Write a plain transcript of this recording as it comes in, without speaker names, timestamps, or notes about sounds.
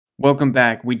Welcome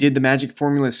back. We did the Magic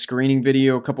Formula screening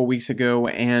video a couple weeks ago,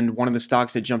 and one of the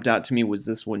stocks that jumped out to me was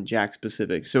this one, JAKK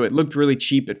specific. So it looked really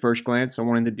cheap at first glance. I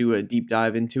wanted to do a deep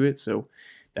dive into it, so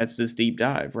that's this deep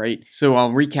dive, right? So I'll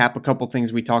recap a couple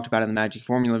things we talked about in the Magic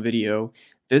Formula video.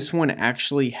 This one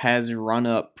actually has run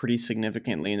up pretty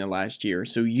significantly in the last year.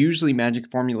 So usually Magic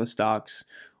Formula stocks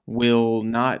will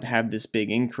not have this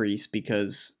big increase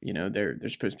because they're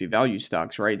supposed to be value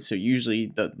stocks, right? So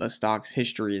usually the stock's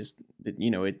history is that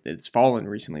it's fallen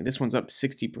recently. This one's up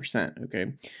 60%.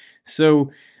 Okay,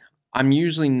 so I'm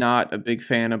usually not a big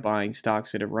fan of buying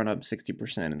stocks that have run up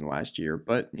 60% in the last year,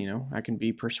 but I can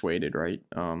be persuaded, right?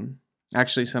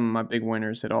 Actually, some of my big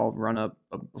winners had all run up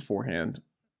beforehand.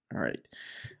 All right.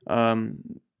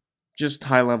 Just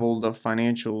high level, the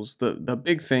financials, the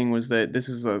big thing was that this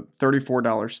is a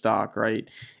 $34 stock, right?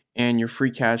 And your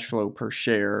free cash flow per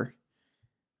share,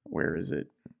 where is it?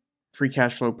 Free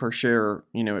cash flow per share,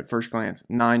 at first glance,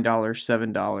 $9,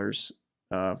 $7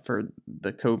 for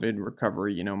the COVID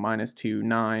recovery, -2,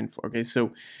 9. Okay,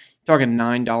 so talking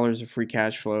 $9 of free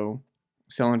cash flow,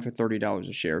 selling for $30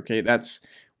 a share. Okay, that's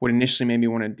what initially made me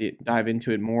want to dive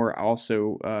into it more. I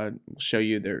also show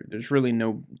you there's really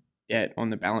no debt on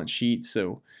the balance sheet.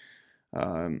 So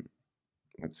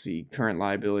let's see, current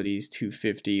liabilities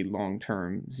 250,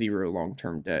 long-term, zero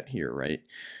long-term debt here, right?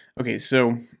 Okay,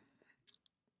 so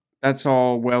that's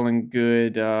all well and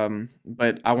good,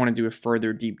 but I want to do a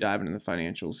further deep dive into the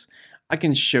financials. I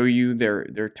can show you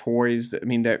their toys. I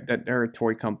mean, that they're a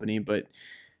toy company, but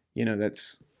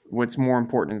that's what's more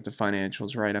important is the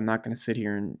financials, right? I'm not going to sit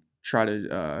here and try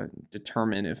to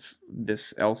determine if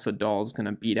this Elsa doll is going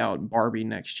to beat out Barbie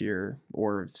next year,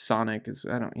 or if Sonic is,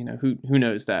 I don't, who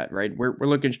knows that, right? We're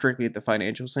looking strictly at the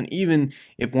financials. And even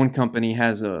if one company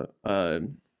has I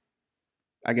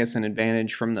guess an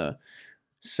advantage from the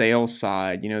sales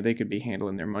side, they could be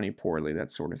handling their money poorly, that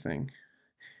sort of thing.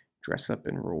 Dress up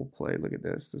and role play. Look at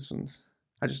this. This one's,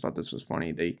 I just thought this was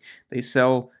funny. They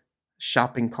sell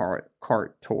shopping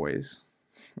cart toys.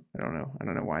 I don't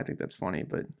know why I think that's funny,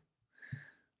 but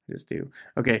I just do.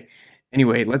 Okay,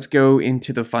 anyway, let's go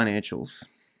into the financials.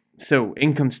 So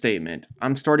income statement,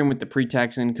 I'm starting with the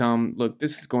pre-tax income. Look,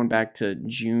 this is going back to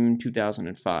June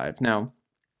 2005. Now,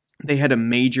 they had a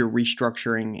major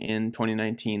restructuring in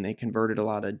 2019. They converted a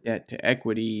lot of debt to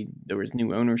equity. There was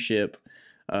new ownership.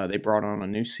 They brought on a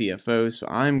new CFO. So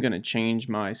I'm going to change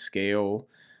my scale.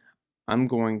 I'm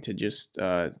going to just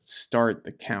start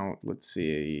the count, let's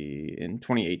see, in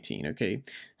 2018, okay?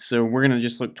 So we're going to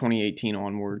just look 2018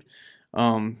 onward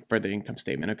for the income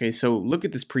statement, okay? So look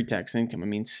at this pre-tax income. I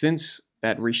mean, since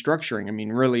that restructuring, I mean,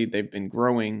 really, they've been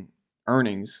growing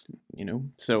earnings,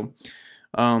 So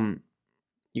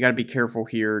you got to be careful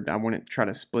here. I wouldn't try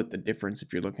to split the difference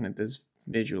if you're looking at this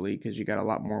visually, because you got a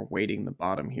lot more weighting the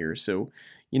bottom here. So,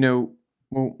 well,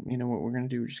 what we're going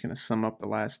to do, we're just going to sum up the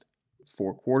last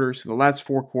 4 quarters. So the last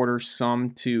 4 quarters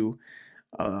sum to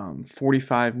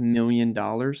 $45 million.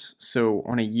 So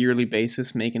on a yearly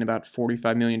basis, making about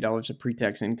 $45 million of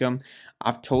pre-tax income.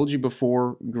 I've told you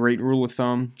before, great rule of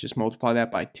thumb, just multiply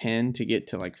that by 10 to get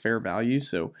to like fair value.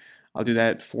 So I'll do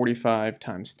that. 45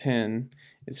 times 10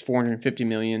 is 450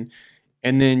 million.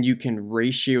 And then you can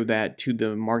ratio that to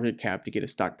the market cap to get a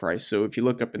stock price. So if you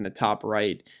look up in the top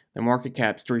right, the market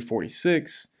cap's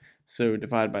 346. So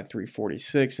divide by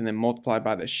 346 and then multiply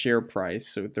by the share price,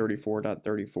 so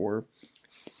 34.34.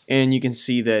 And you can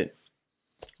see that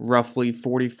roughly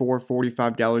 $44,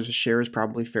 $45 a share is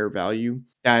probably fair value.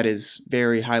 That is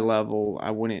very high level.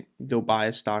 I wouldn't go buy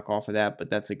a stock off of that, but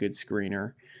that's a good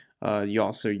screener. You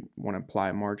also want to apply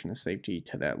a margin of safety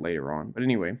to that later on. But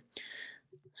anyway,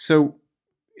 so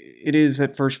it is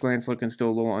at first glance looking still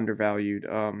a little undervalued.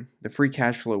 The free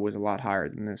cash flow was a lot higher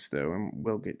than this, though, and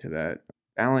we'll get to that.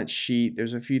 Balance sheet,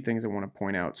 there's a few things I want to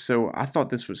point out. So I thought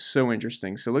this was so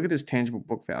interesting. So look at this tangible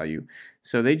book value.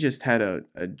 So they just had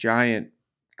a giant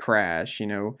crash,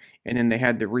 and then they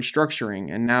had the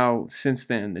restructuring, and now since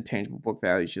then the tangible book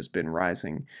value has just been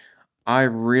rising. I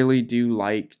really do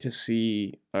like to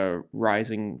see a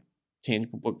rising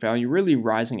tangible book value, really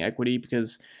rising equity,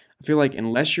 because I feel like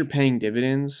unless you're paying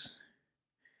dividends,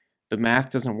 the math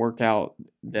doesn't work out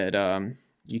that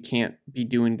you can't be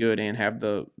doing good and have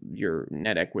your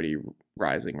net equity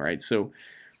rising, right? So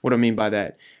what do I mean by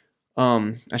that?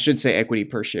 I should say equity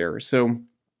per share. So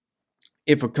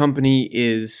if a company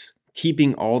is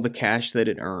keeping all the cash that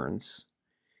it earns,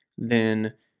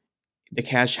 then the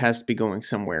cash has to be going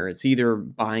somewhere. It's either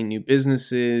buying new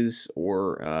businesses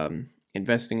or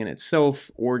investing in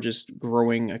itself, or just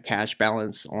growing a cash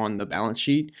balance on the balance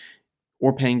sheet,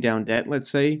 or paying down debt, let's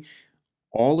say.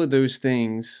 All of those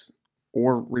things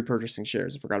or repurchasing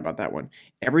shares. I forgot about that one.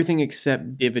 Everything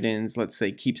except dividends, let's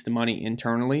say, keeps the money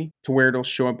internally to where it'll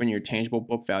show up in your tangible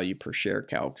book value per share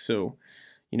calc. So,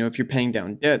 if you're paying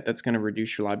down debt, that's going to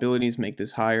reduce your liabilities, make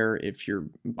this higher. If you're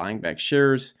buying back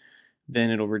shares, then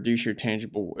it'll reduce your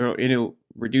tangible, or it'll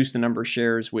reduce the number of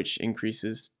shares, which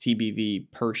increases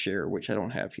TBV per share, which I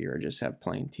don't have here. I just have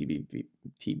plain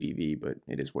TBV, but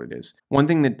it is what it is. One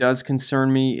thing that does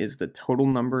concern me is the total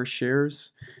number of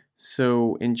shares.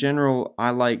 So in general, I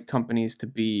like companies to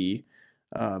be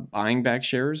buying back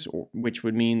shares, which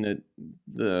would mean that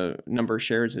the number of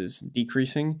shares is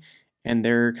decreasing, and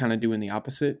they're kind of doing the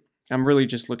opposite. I'm really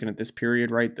just looking at this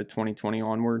period, right, the 2020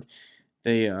 onward.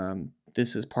 They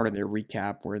this is part of their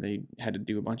recap where they had to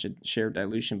do a bunch of share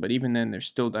dilution, but even then they're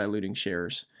still diluting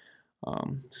shares.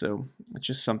 So it's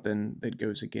just something that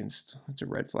goes against, it's a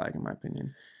red flag in my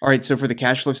opinion. All right, so for the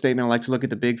cash flow statement, I like to look at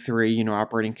the big three,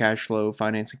 operating cash flow,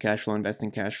 financing cash flow,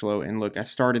 investing cash flow. And look, I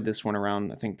started this one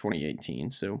around, I think,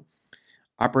 2018. So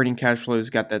operating cash flow's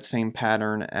got that same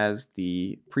pattern as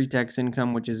the pre-tax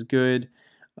income, which is good.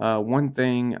 One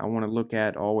thing I want to look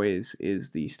at always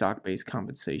is the stock-based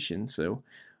compensation. So,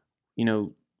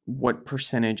 what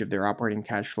percentage of their operating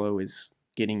cash flow is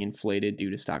getting inflated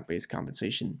due to stock-based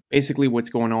compensation. Basically,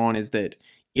 what's going on is that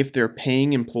if they're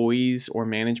paying employees or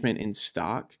management in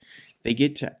stock, they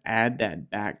get to add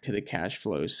that back to the cash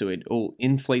flow. So it will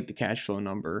inflate the cash flow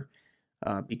number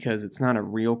because it's not a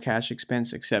real cash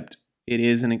expense, except it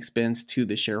is an expense to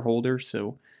the shareholder.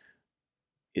 So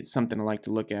it's something I like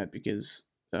to look at because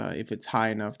if it's high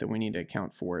enough that we need to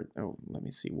account for it. Oh, let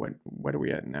me see. What are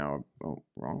we at now? Oh,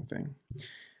 wrong thing. Let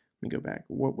me go back.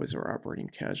 What was our operating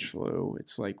cash flow?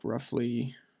 It's like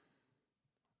roughly,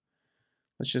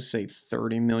 let's just say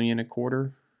 30 million a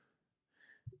quarter.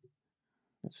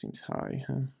 That seems high,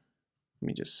 huh? Let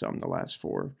me just sum the last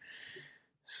four.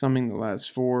 Summing the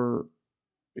last four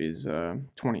is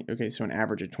 20. Okay, so an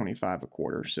average of 25 a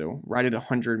quarter. So right at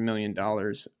 $100 million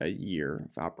a year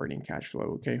of operating cash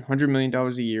flow. Okay, $100 million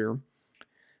a year.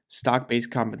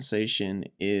 Stock-based compensation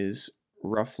is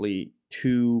roughly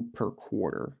 2 per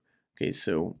quarter. Okay,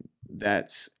 so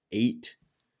that's 8.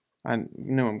 I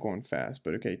know I'm going fast,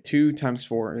 but okay, 2 times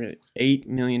 4, $8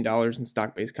 million in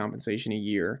stock-based compensation a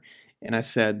year. And I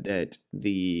said that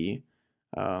the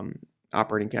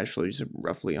operating cash flow is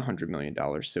roughly $100 million,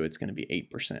 so it's going to be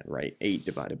 8%, right? 8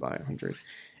 divided by 100.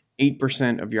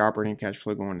 8% of your operating cash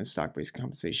flow going to stock-based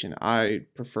compensation. I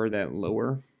prefer that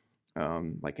lower,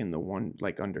 like in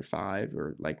the under 5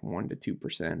 or like 1 to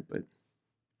 2%, but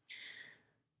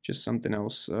just something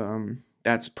else.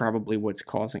 That's probably what's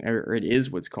causing, or it is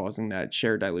what's causing that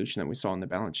share dilution that we saw on the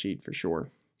balance sheet for sure.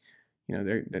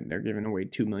 They're giving away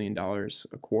 $2 million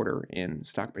a quarter in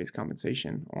stock-based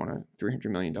compensation on a $300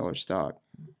 million stock.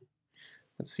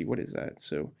 Let's see, what is that?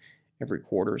 So every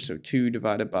quarter, so 2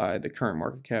 divided by the current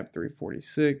market cap,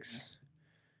 346,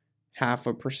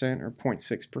 0.5% or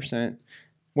 0.6%.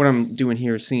 What I'm doing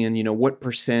here is seeing, what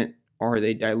percent are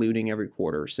they diluting every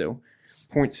quarter? So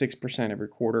 0.6% every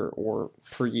quarter or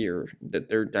per year that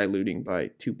they're diluting by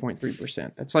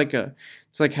 2.3%. That's like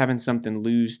it's like having something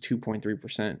lose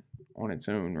 2.3% on its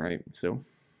own, right? So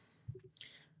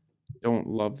don't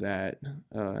love that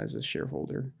as a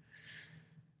shareholder.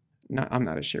 I'm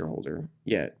not a shareholder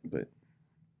yet, but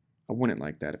I wouldn't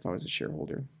like that if I was a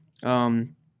shareholder. Real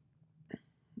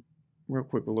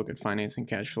quick, we'll look at financing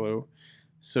cash flow.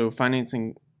 So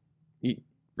financing,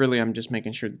 really, I'm just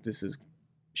making sure that this is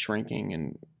shrinking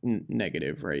and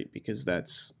negative, right? Because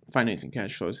that's financing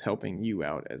cash flow is helping you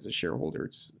out as a shareholder.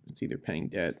 It's either paying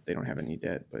debt, they don't have any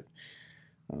debt, but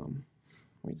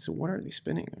wait, so what are they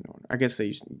spending it on? I guess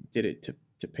they did it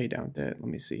to pay down debt. Let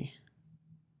me see.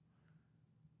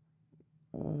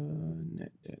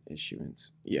 Net debt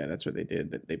issuance. Yeah, that's what they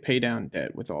did. That they pay down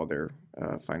debt with all their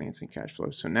financing cash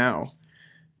flow. So now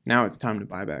it's time to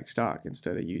buy back stock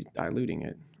instead of you diluting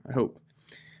it, I hope.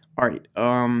 All right,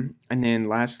 and then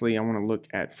lastly, I want to look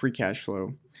at free cash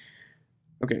flow.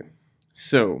 Okay,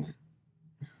 so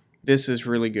this is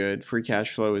really good. Free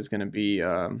cash flow is going to be,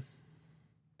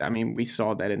 I mean, we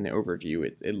saw that in the overview.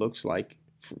 It looks like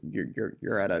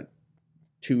you're at a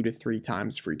 2 to 3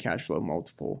 times free cash flow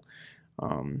multiple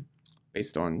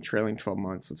based on trailing 12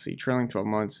 months. Let's see, trailing 12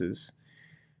 months is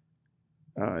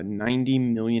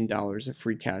 $90 million of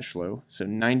free cash flow. So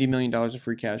 $90 million of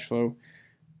free cash flow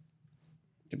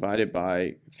divided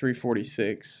by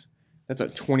 346, that's a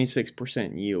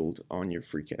 26% yield on your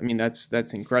free cash. I mean,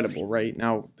 that's incredible, right?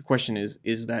 Now, the question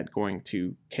is that going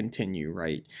to continue,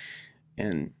 right?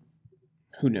 And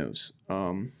who knows?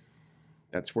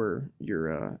 That's where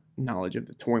your knowledge of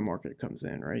the toy market comes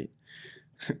in, right?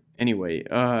 Anyway,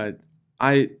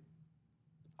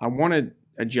 I want to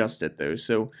adjust it though.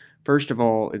 So first of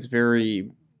all, it's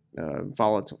very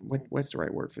volatile. What's the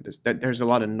right word for this? That there's a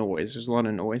lot of noise. There's a lot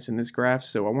of noise in this graph.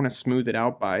 So I want to smooth it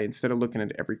out by, instead of looking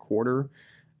at every quarter,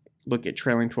 look at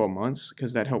trailing 12 months,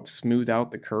 because that helps smooth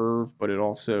out the curve, but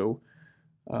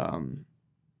um,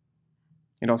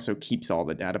 it also keeps all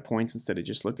the data points instead of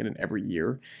just looking at every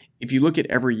year. If you look at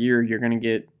every year, you're going to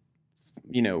get,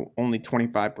 only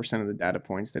 25% of the data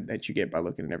points that you get by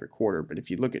looking at every quarter. But if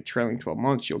you look at trailing 12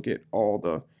 months, you'll get all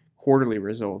the quarterly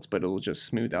results, but it'll just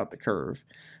smooth out the curve.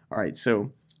 All right,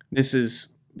 so this is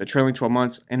the trailing 12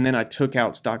 months, and then I took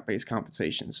out stock-based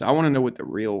compensation. So I want to know what the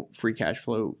real free cash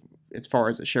flow, as far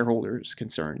as the shareholder is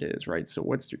concerned, is, right? So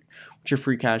what's your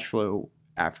free cash flow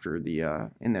after the,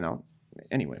 and then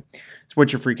anyway, so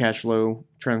what's your free cash flow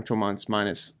trailing 12 months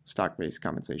minus stock-based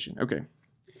compensation? Okay,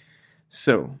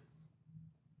 so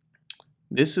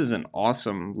this is an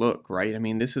awesome look, right? I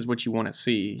mean, this is what you want to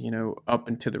see, up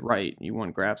and to the right. You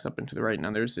want graphs up and to the right.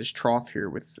 Now, there's this trough here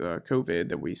with COVID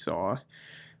that we saw,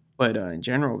 but in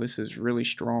general, this is really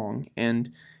strong.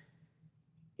 And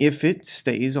if it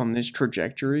stays on this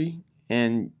trajectory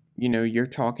and, you're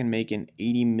talking making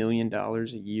 $80 million a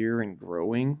year and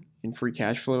growing in free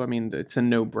cash flow, I mean, it's a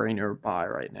no-brainer buy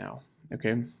right now,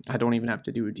 okay? I don't even have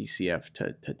to do a DCF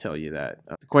to tell you that.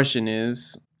 The question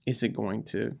is it going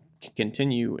to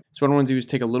continue? So what I want to do is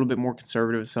take a little bit more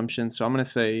conservative assumptions. So I'm going to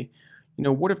say,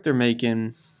 what if they make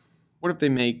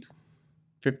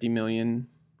 50 million?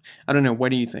 I don't know. What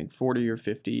do you think? 40 or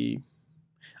 50?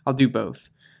 I'll do both.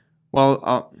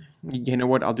 Well, you know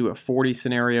what? I'll do a 40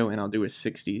 scenario and I'll do a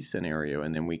 60 scenario,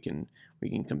 and then we can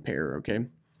compare, okay?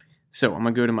 So I'm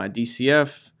going to go to my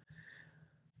DCF.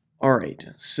 All right.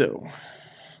 So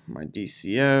my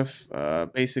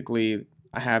DCF, basically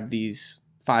I have these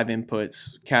 5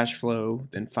 inputs: cash flow,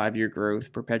 then 5-year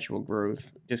growth, perpetual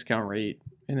growth, discount rate,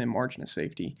 and then margin of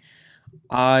safety.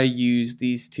 I use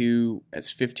these two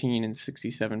as 15 and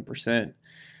 67%.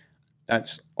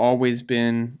 That's always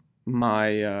been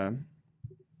my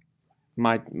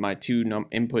my two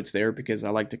inputs there, because I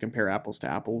like to compare apples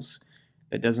to apples.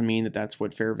 That doesn't mean that that's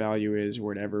what fair value is or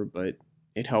whatever, but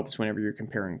it helps whenever you're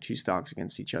comparing two stocks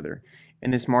against each other.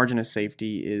 And this margin of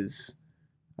safety is,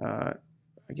 I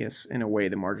guess in a way,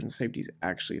 the margin of safety is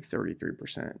actually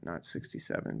 33%, not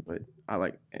 67, but I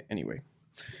like, anyway.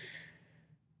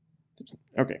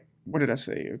 Okay, what did I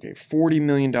say? Okay, $40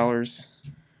 million.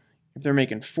 If they're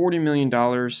making $40 million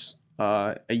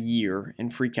a year in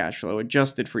free cash flow,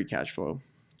 adjusted free cash flow,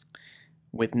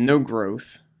 with no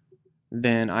growth,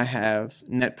 then I have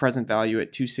net present value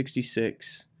at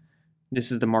 266. This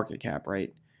is the market cap,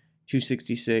 right?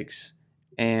 266,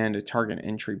 and a target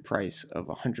entry price of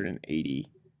 $180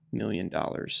 million.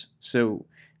 So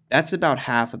that's about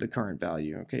half of the current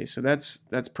value. Okay, so that's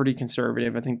pretty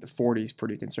conservative. I think the 40 is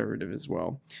pretty conservative as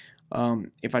well.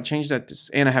 If I change that to,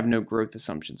 and I have no growth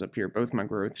assumptions up here, both my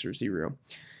growths are 0.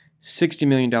 $60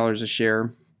 million a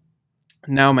share.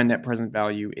 Now my net present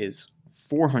value is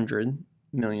 $400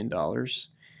 million,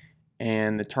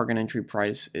 and the target entry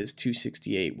price is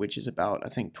 268, which is about, I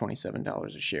think,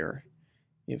 $27 a share,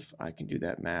 if I can do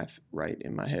that math right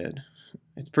in my head.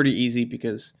 It's pretty easy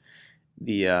because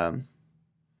the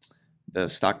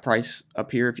stock price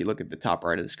up here, if you look at the top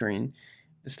right of the screen,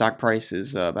 the stock price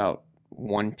is about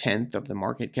 1/10 of the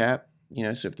market cap.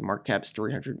 So if the market cap's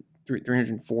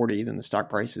 340, then the stock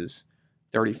price is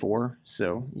 34.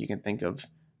 So you can think of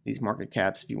these market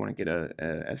caps, if you want to get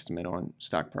a estimate on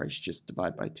stock price, just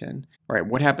divide by 10. All right,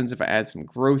 what happens if I add some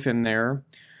growth in there?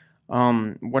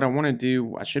 What I want to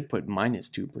do, I should put minus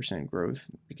 2%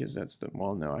 growth, because that's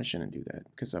well, no, I shouldn't do that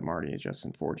because I'm already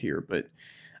adjusting for it here. But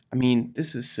I mean,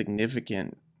 this is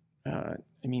significant. I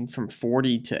mean, from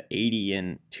 40 to 80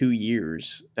 in 2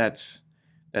 years, that's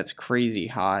crazy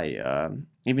high.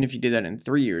 Even if you did that in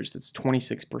 3 years, that's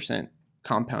 26%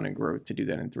 compounded growth to do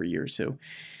that in 3 years. So,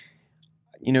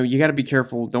 you got to be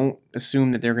careful. Don't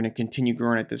assume that they're going to continue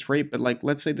growing at this rate. But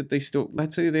let's say that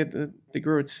they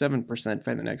grow at 7%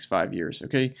 for the next 5 years.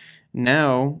 Okay,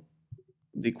 now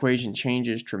the equation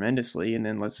changes tremendously, and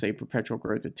then let's say perpetual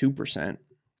growth at 2%.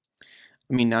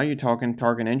 I mean, now you're talking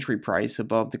target entry price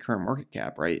above the current market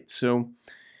cap, right? So,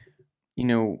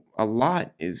 a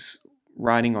lot is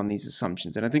riding on these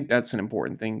assumptions, and I think that's an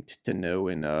important thing to know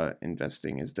in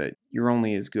investing, is that you're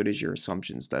only as good as your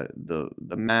assumptions. That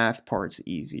the math part's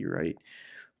easy, right?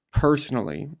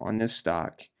 Personally, on this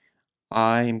stock,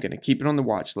 I am going to keep it on the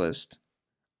watch list.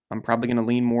 I'm probably going to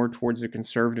lean more towards the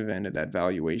conservative end of that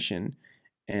valuation,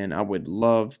 and I would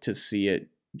love to see it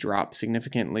drop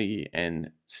significantly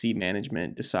and see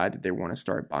management decide that they want to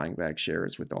start buying back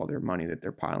shares with all their money that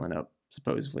they're piling up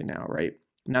supposedly now, right?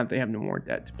 Now that they have no more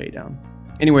debt to pay down.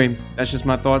 Anyway, that's just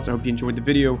my thoughts. I hope you enjoyed the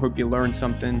video. Hope you learned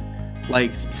something.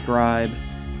 Like, subscribe.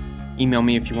 Email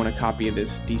me if you want a copy of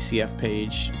this DCF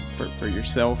page for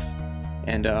yourself.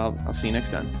 And I'll see you next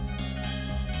time.